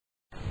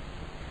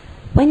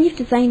When you've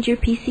designed your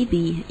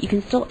PCB, you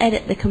can still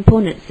edit the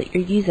components that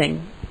you're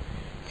using.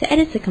 To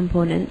edit a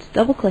component,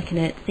 double-click on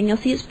it and you'll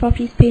see its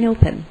properties pane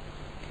open.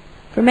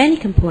 For many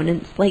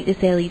components, like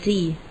this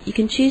LED, you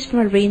can choose from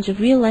a range of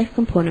real-life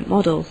component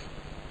models.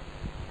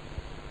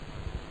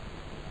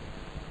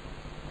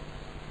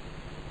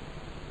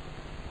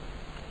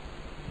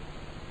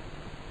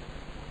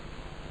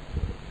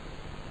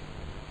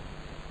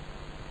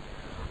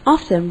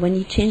 Often, when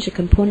you change a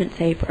component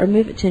type or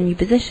move it to a new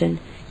position,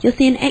 you'll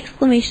see an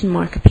exclamation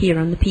mark appear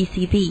on the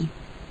PCB.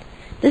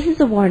 This is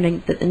a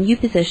warning that the new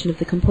position of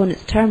the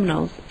component's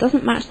terminals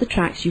doesn't match the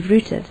tracks you've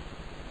routed.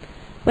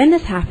 When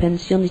this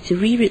happens, you'll need to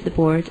reroute the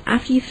board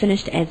after you've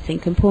finished editing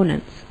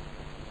components.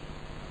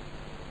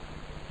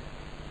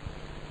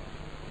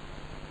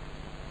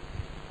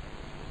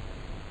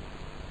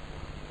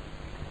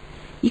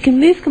 You can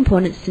move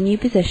components to new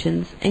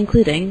positions,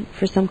 including,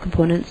 for some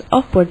components,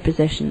 off-board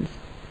positions.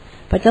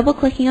 By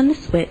double-clicking on the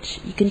switch,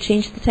 you can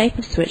change the type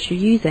of switch you're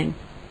using.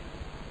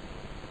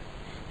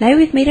 Now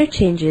we've made our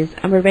changes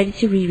and we're ready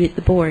to reroute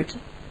the board.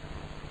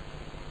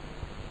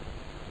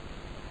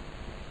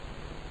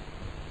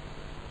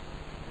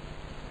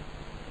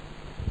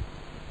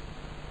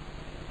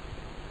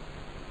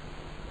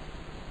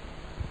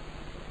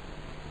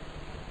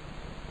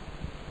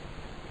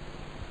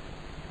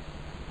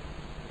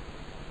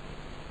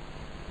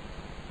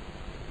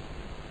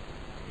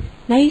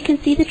 Now you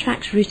can see the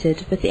tracks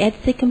routed with the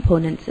edited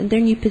components in their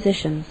new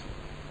positions.